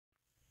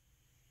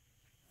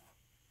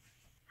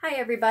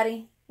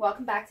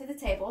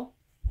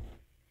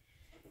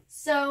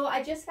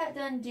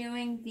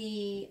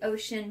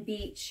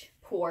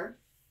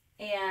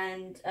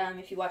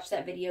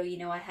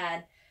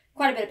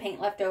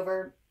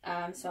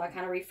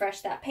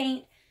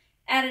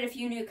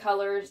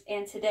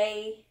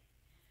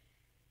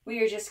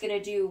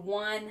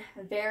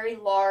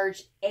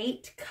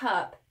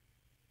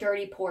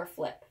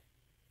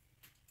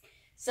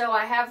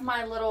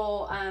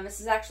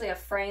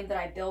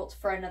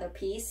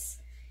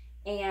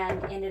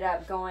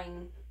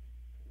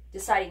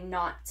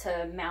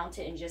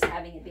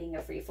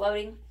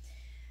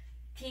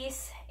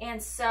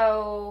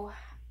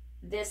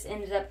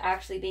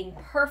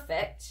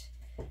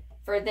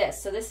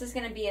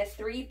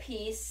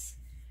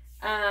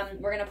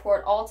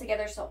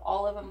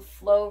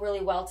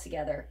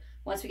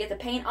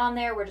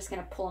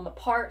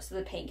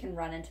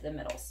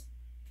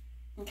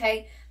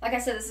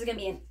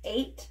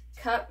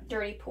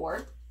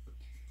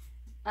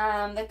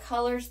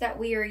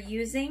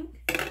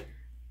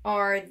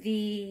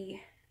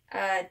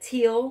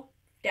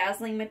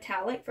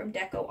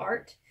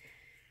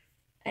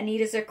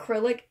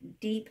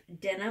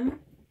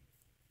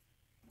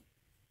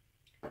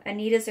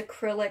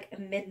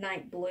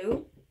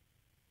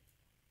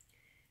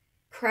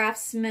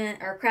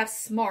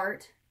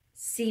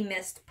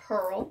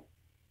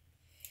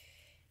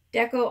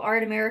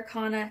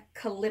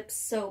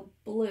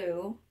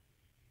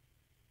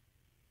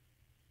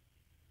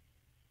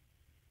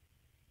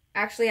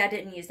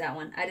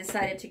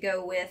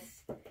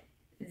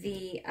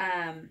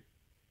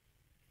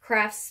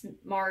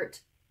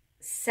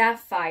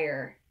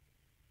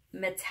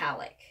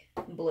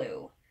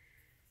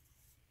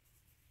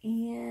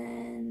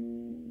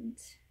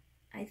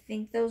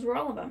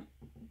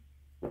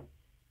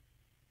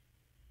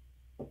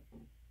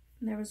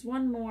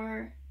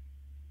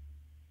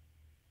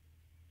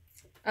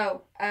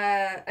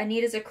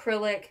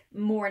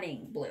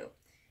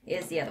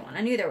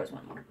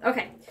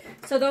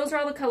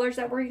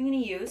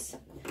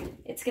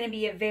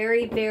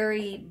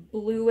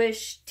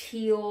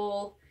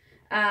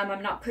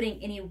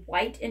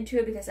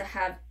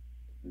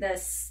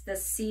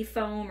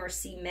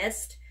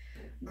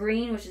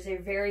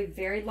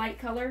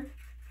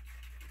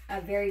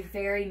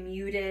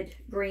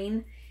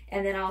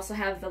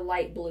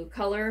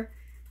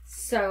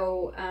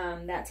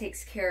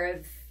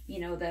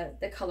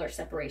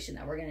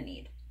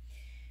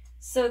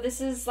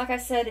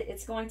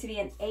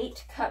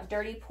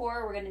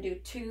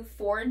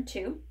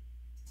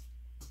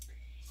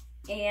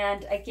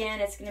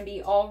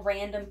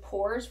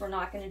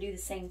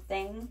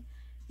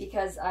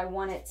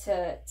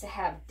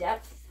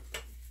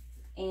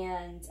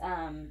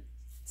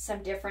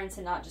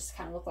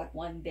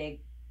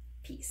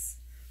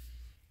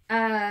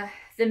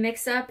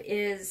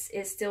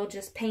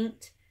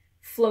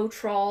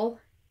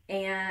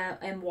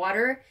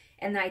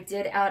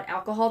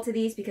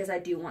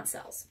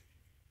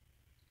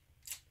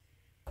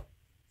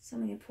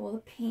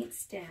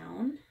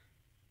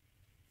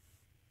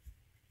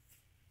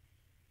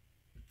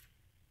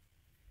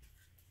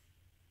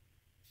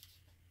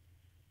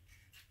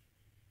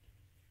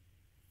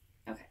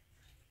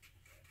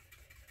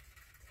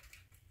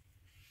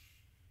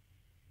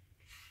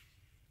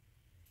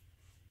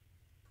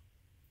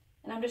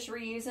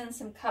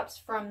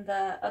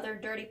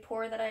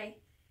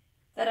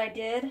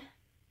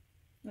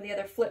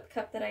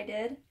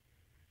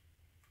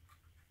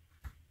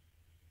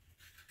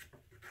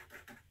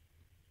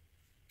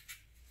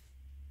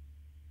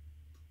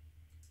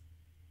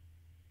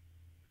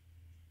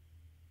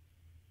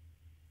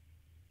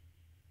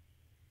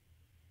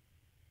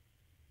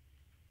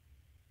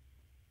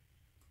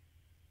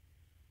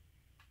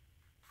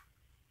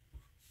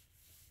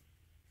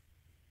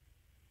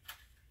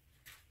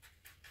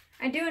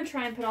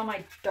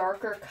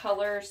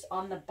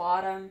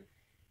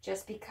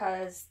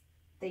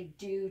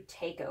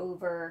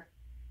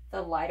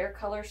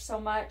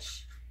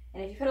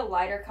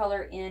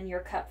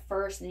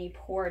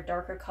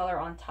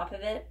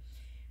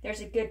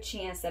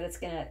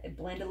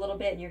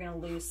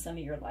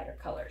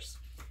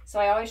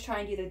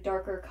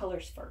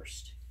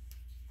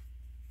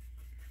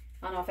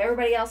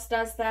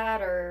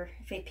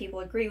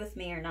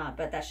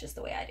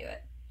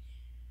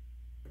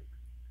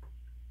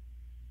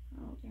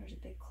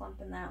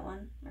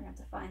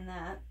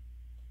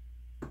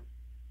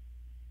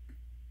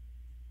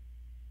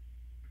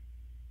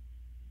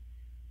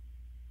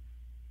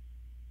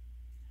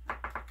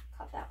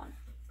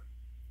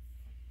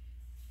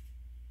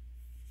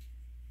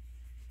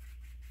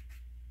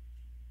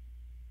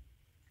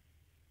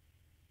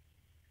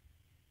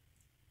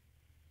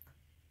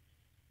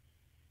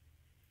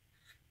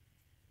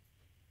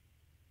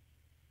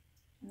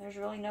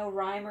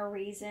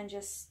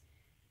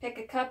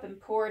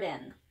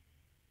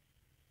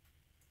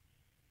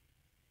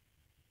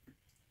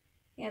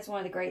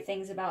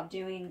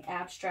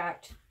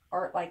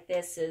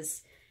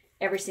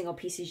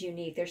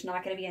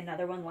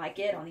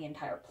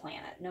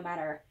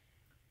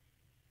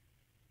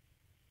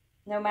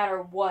no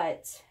matter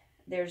what,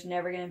 there's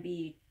never going to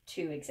be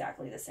two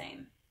exactly the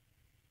same.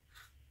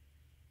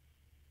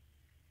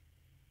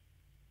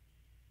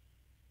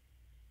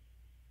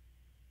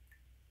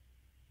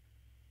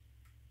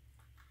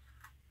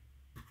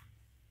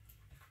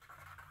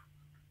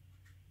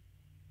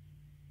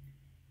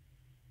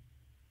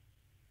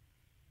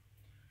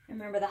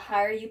 Remember, the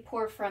higher you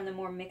pour from, the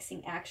more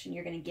mixing action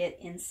you're going to get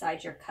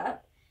inside your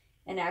cup,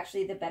 and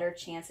actually the better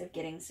chance of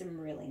getting some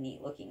really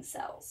neat looking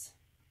cells.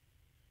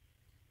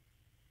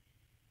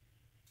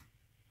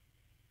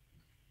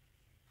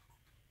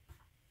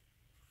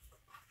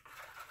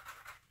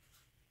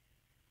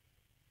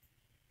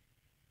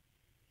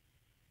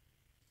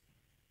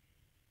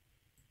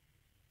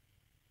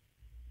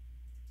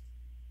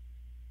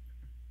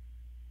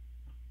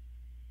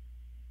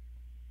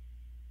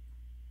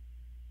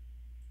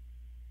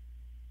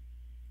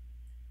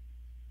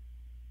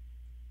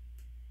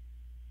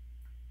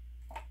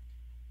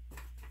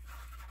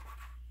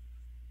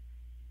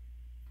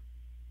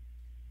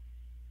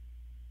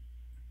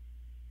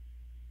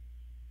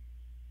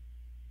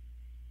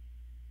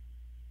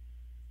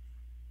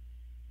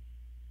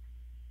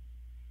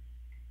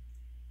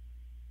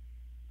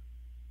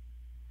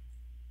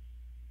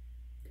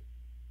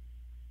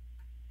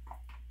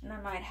 And I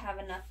might have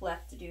enough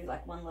left to do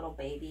like one little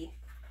baby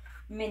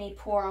mini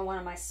pour on one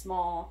of my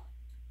small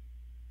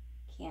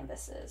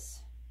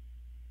canvases.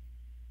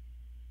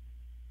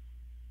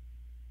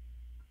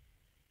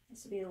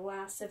 This will be the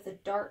last of the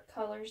dark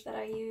colors that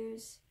I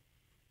use.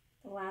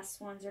 The last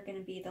ones are going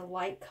to be the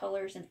light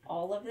colors in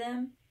all of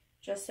them,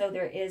 just so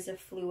there is a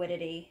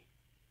fluidity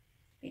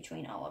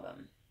between all of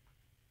them.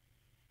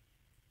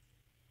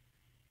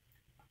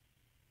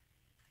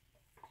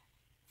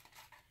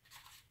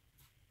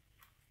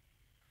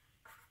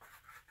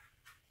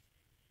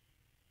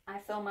 I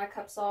fill my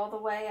cups all the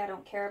way. I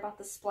don't care about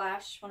the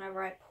splash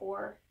whenever I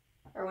pour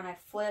or when I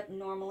flip.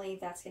 Normally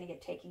that's going to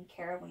get taken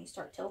care of when you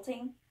start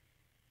tilting.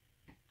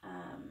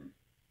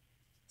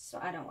 So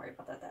I don't worry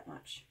about that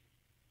much.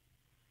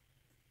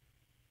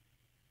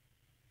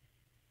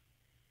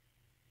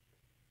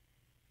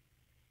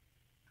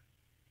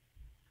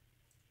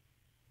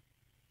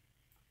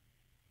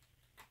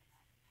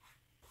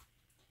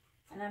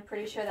 And I'm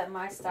pretty sure that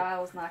my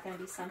style is not going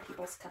to be some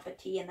people's cup of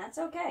tea, and that's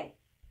okay.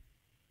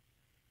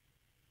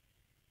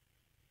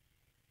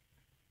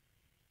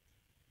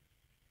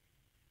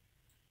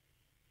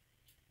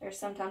 There's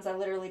sometimes I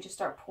literally just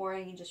start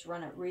pouring and just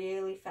run it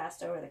really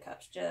fast over the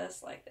cups,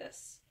 just like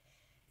this.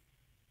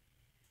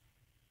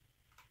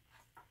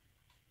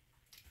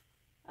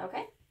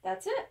 Okay,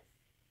 that's it.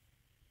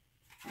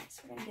 All right,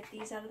 so we're going to get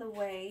these out of the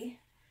way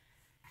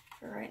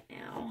for right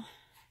now.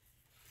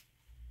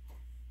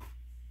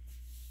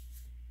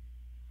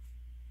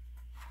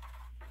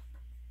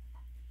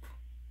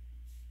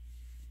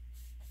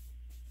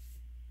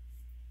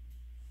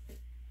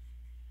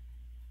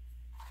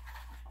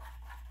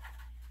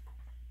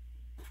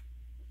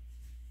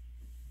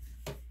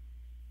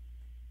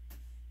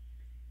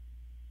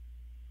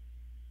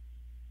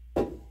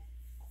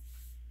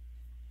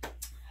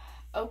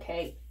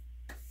 Okay,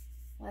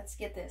 let's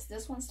get this.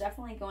 This one's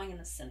definitely going in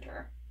the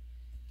center.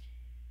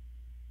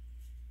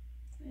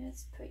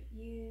 Let's put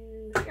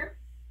you here.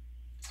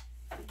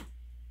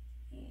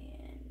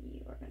 And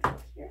you are going to go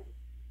here.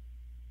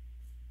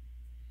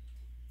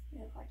 You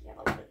look like you have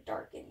a little bit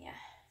dark in you.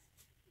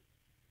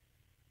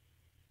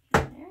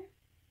 In there.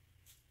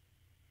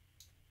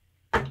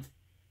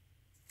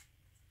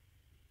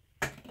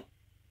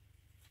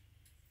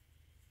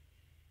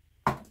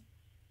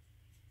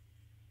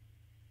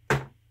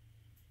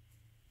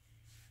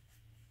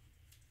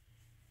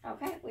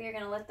 Okay, we are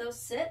going to let those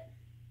sit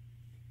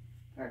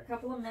for a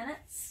couple of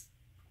minutes.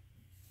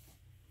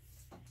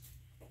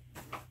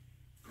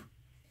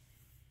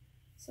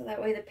 So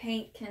that way the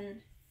paint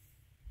can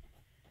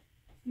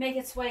make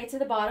its way to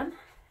the bottom.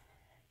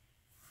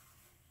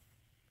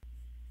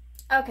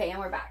 Okay, and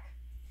we're back.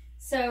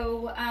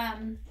 So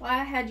while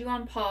I had you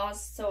on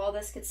pause so all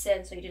this could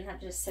sit, so you didn't have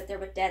to just sit there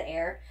with dead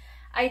air,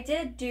 I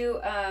did do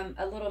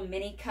a little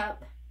mini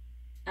cup,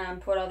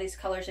 put all these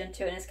colors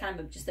into it, and it's kind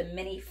of just a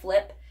mini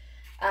flip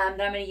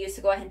that I'm going to use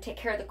to go ahead and take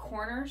care of the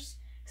corners,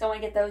 because I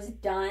want to get those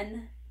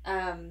done,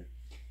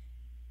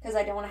 because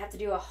I don't want to have to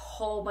do a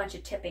whole bunch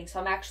of tipping. So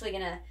I'm actually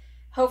going to,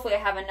 hopefully I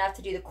have enough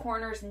to do the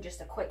corners and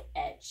just a quick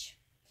edge.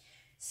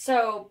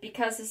 So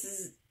because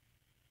this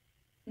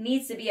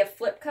needs to be a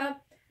flip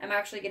cup, I'm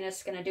actually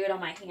just going to do it on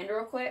my hand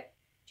real quick,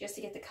 just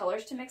to get the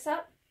colors to mix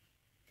up.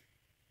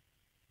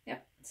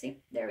 Yep,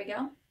 see, there we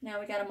go. Now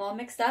we got them all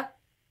mixed up.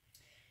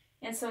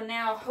 And so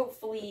now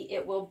hopefully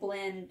it will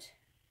blend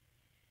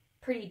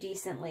pretty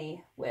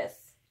decently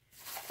with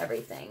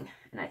everything.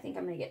 And I think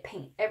I'm going to get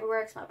paint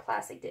everywhere because my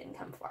plastic didn't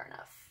come far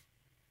enough.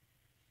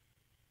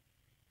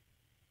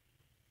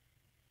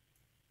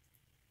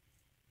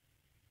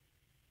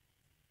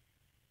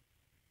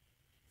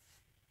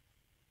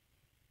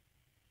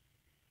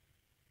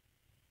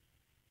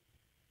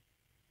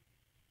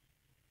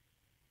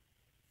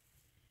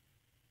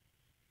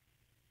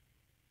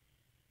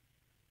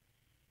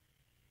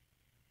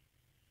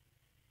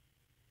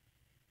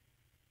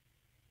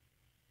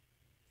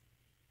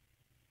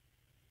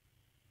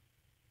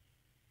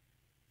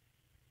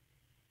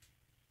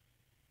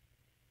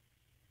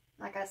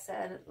 like I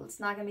said, it's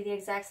not going to be the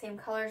exact same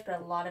colors,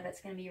 but a lot of it's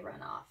going to be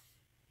runoff.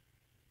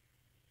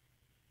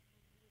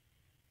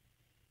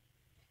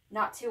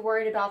 Not too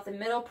worried about the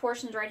middle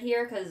portions right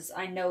here because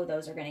I know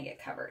those are going to get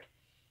covered.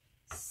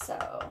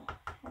 So,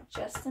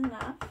 just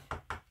enough.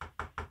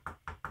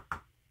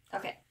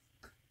 Okay.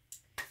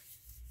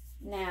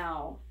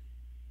 Now,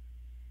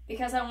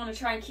 because I want to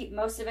try and keep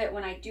most of it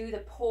when I do the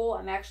pull,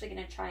 I'm actually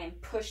going to try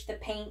and push the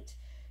paint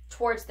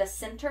towards the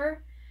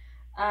center.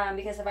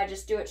 Because if I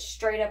just do it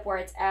straight up where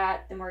it's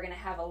at, then we're going to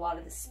have a lot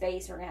of the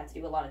space. We're going to have to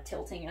do a lot of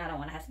tilting, and I don't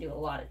want to have to do a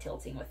lot of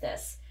tilting with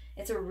this.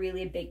 It's a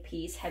really big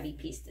piece, heavy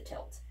piece to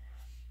tilt.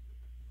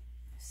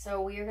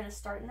 So we are going to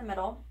start in the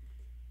middle.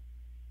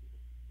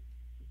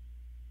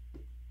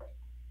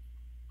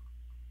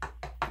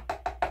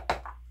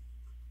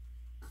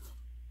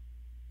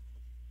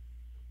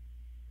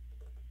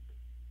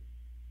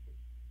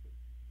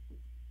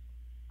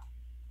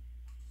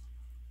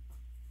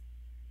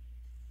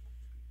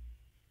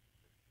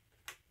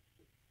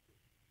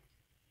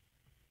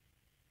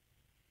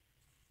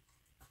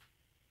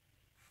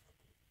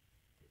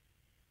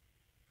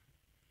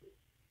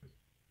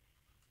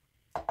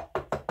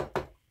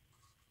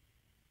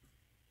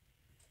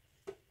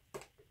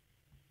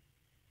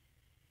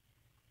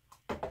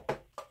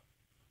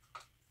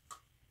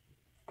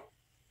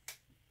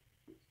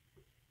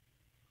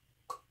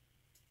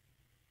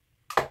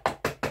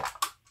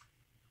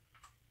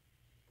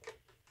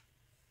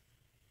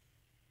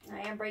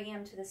 I am bringing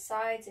them to the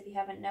sides, if you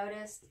haven't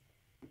noticed,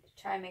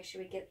 to try and make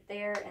sure we get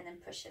there and then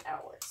push it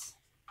outwards.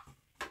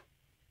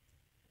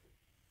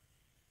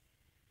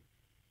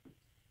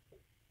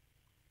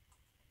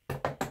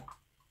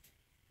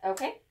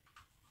 Okay,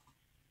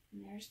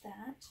 and there's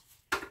that.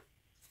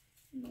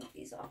 Move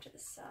these off to the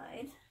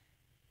side.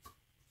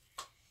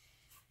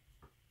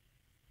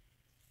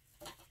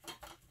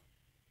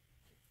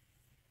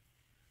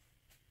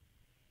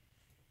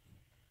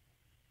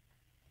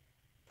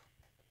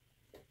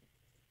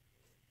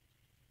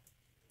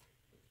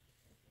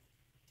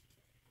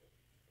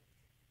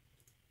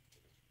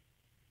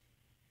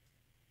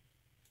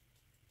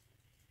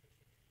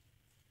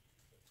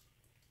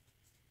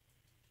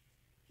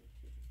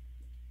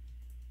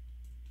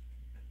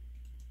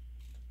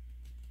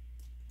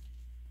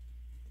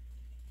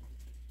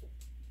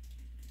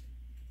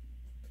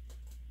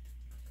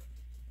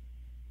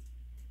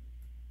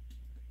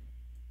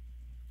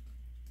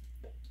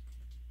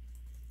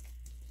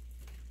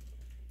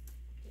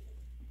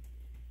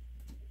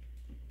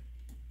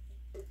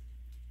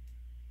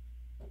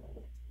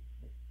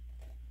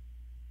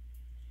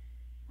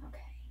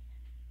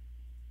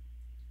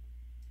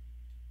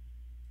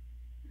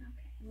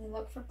 We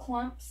look for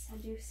clumps. I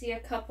do see a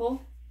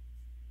couple.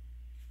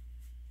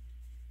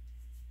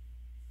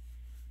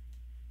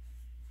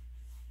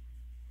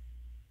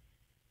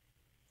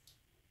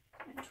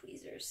 And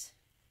tweezers.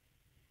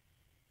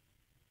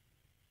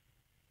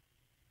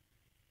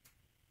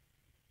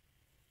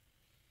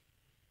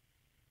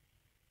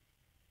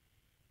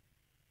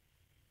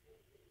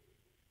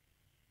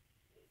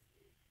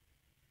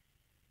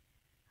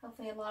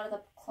 Hopefully a lot of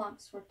the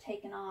clumps were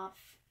taken off.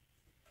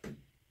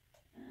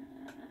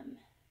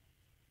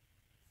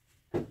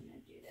 I'm going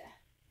to do that.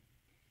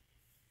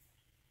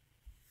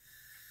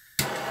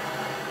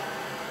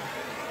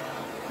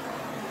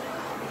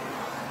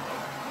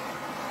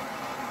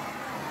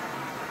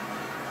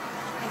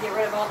 And get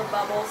rid of all the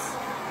bubbles.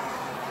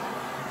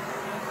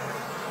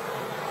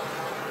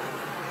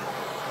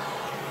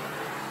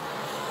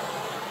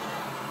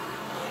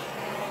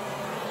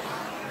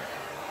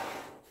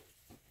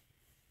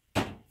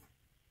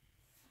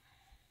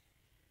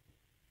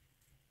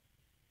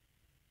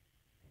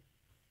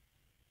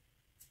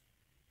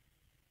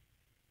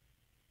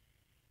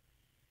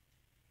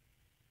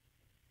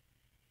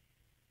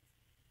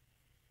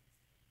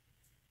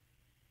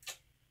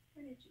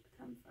 Where did you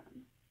come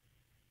from?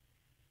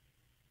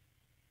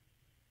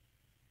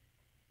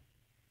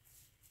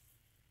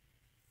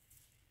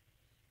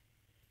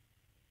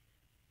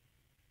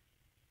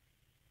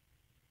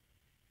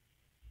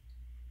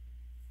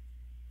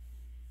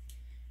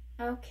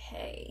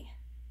 Okay.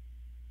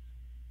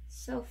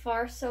 So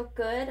far, so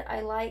good.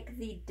 I like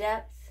the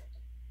depth,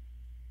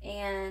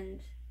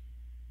 and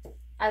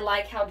I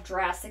like how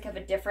drastic of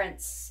a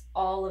difference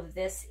all of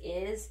this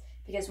is,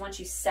 because once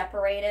you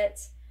separate it,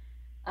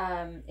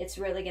 it's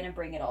really going to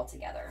bring it all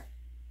together.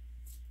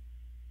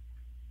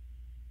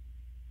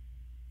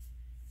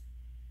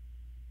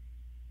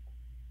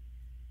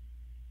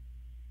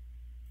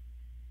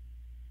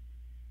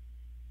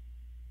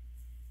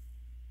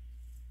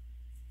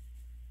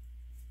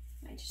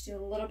 I just do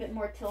a little bit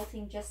more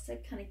tilting just to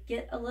kind of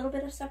get a little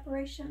bit of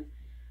separation,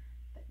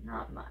 but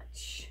not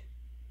much.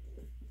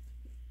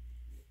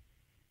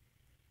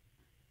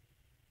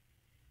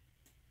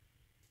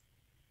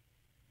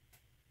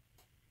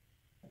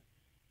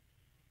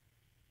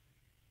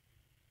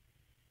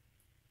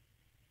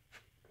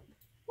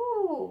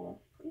 Ooh,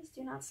 please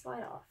do not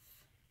slide off.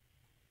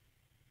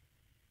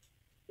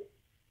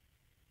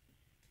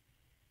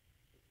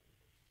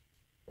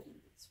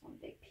 It's one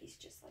big piece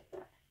just like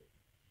that.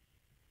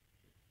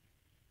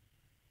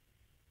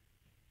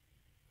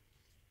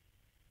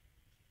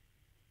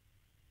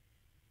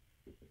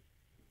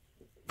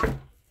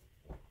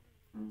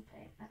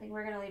 Okay, I think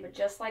we're going to leave it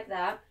just like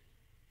that.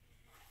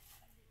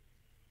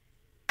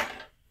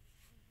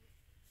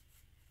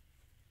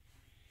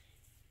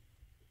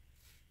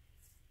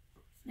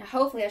 Now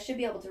hopefully I should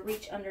be able to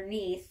reach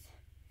underneath.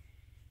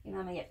 You know,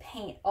 I'm going to get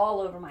paint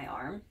all over my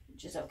arm,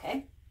 which is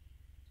okay.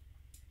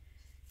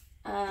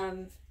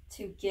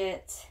 To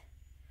get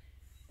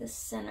the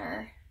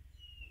center.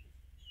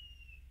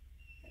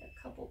 Got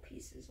a couple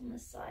pieces on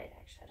this side.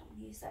 Actually, I don't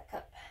want to use that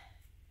cup.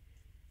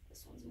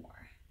 This one's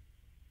more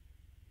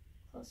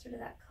closer to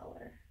that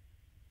color.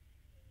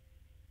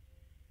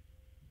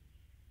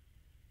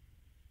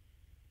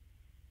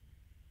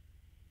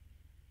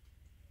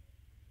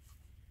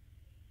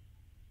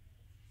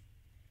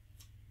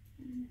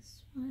 And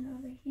this one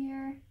over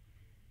here.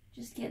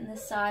 Just getting the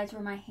sides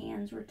where my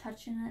hands were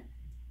touching it.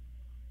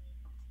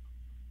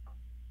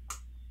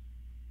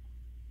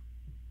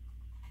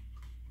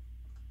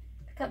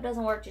 If the cup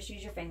doesn't work, just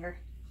use your finger.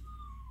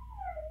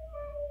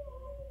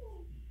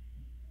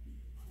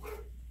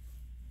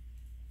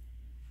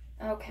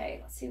 Okay,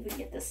 let's see if we can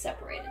get this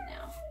separated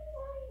now.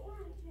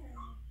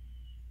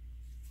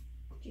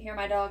 Did you hear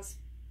my dogs?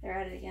 They're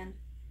at it again.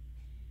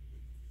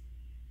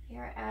 They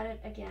are at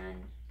it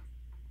again.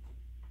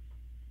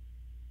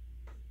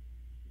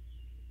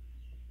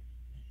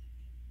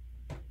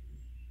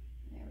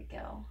 There we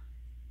go.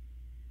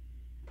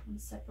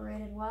 One's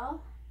separated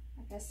well.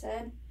 Like I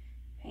said,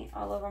 paint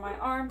all over my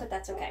arm, but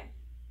that's okay.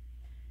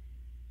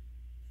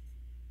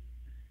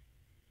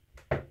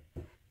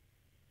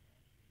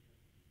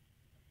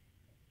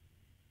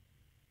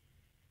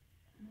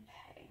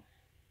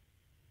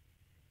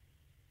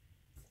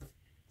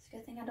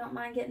 Good thing I don't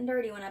mind getting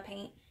dirty when I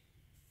paint.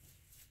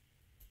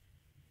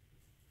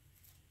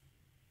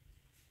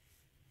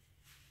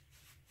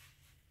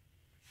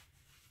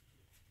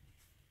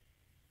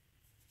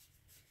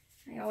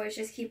 I always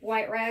just keep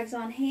white rags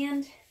on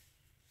hand.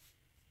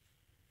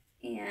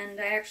 And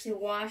I actually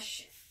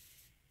wash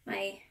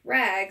my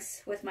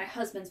rags with my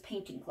husband's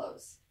painting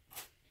clothes.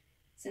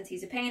 Since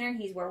he's a painter,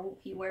 he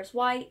wears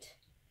white.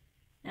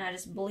 And I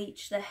just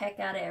bleach the heck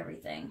out of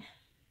everything.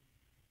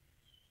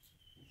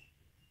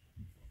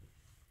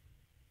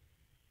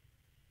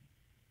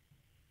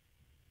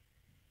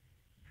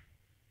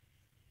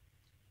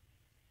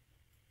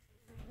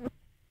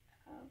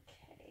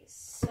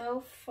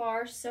 So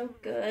far, so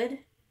good.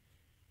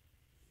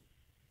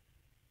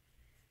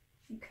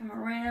 You come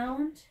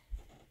around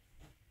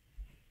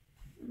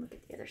and look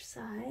at the other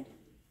side.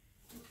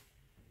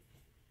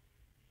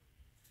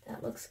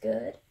 That looks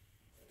good.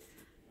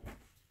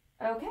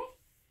 Okay,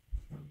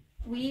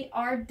 we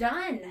are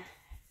done.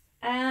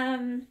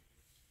 I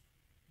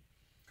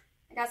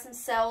got some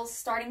cells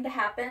starting to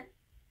happen.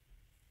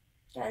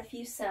 Got a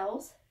few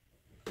cells.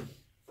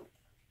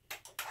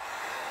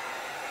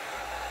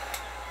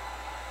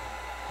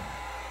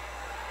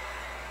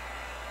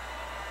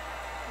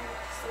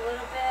 A little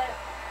bit.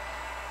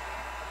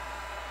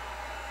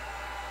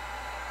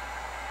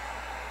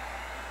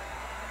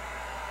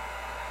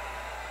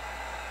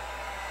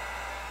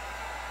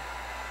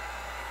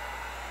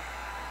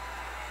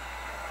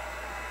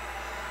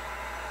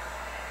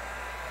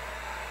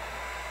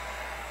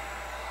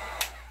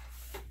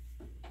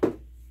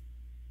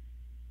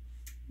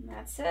 And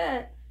that's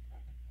it.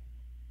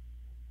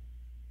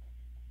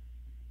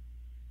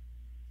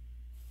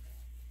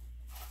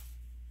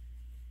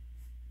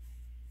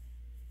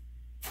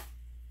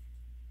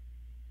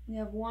 We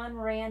have one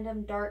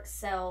random dark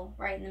cell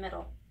right in the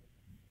middle.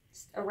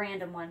 Just a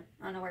random one.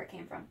 I don't know where it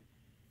came from.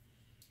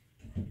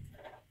 I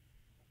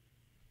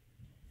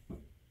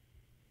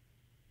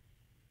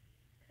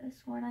could have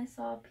sworn I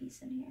saw a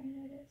piece in here.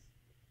 There it is.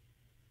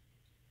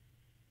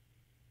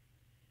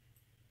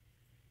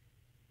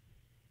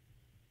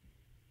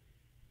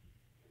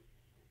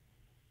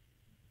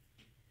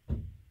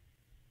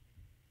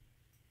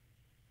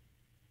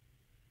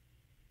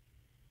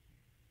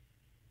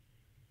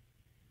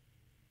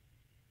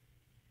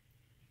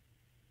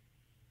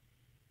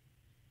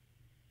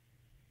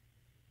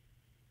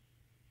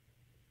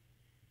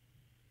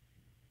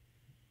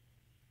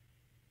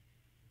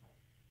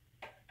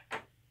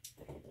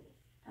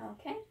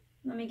 Okay,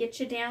 let me get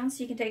you down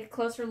so you can take a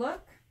closer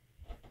look.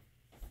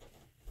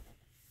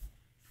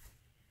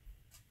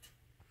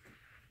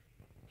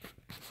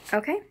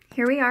 Okay,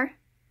 here we are.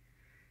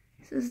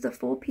 This is the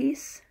full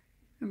piece.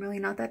 I'm really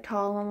not that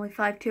tall, I'm only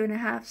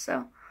 5'2½",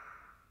 so.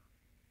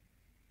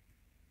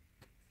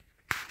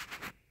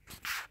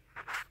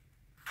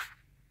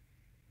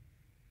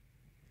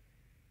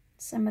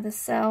 Some of the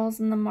cells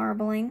and the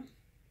marbling.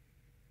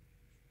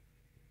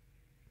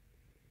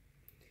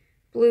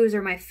 Blues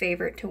are my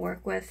favorite to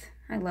work with.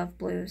 I love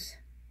blues.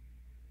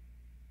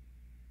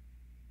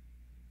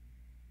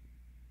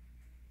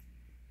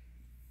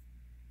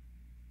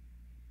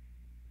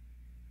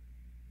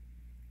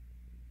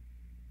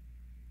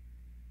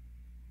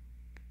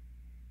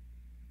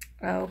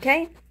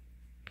 Okay.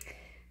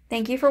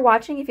 Thank you for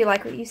watching. If you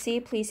like what you see,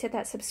 please hit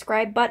that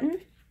subscribe button.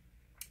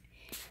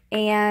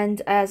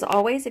 And as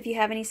always, if you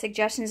have any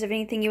suggestions of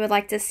anything you would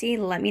like to see,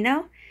 let me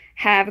know.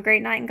 Have a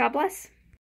great night and God bless.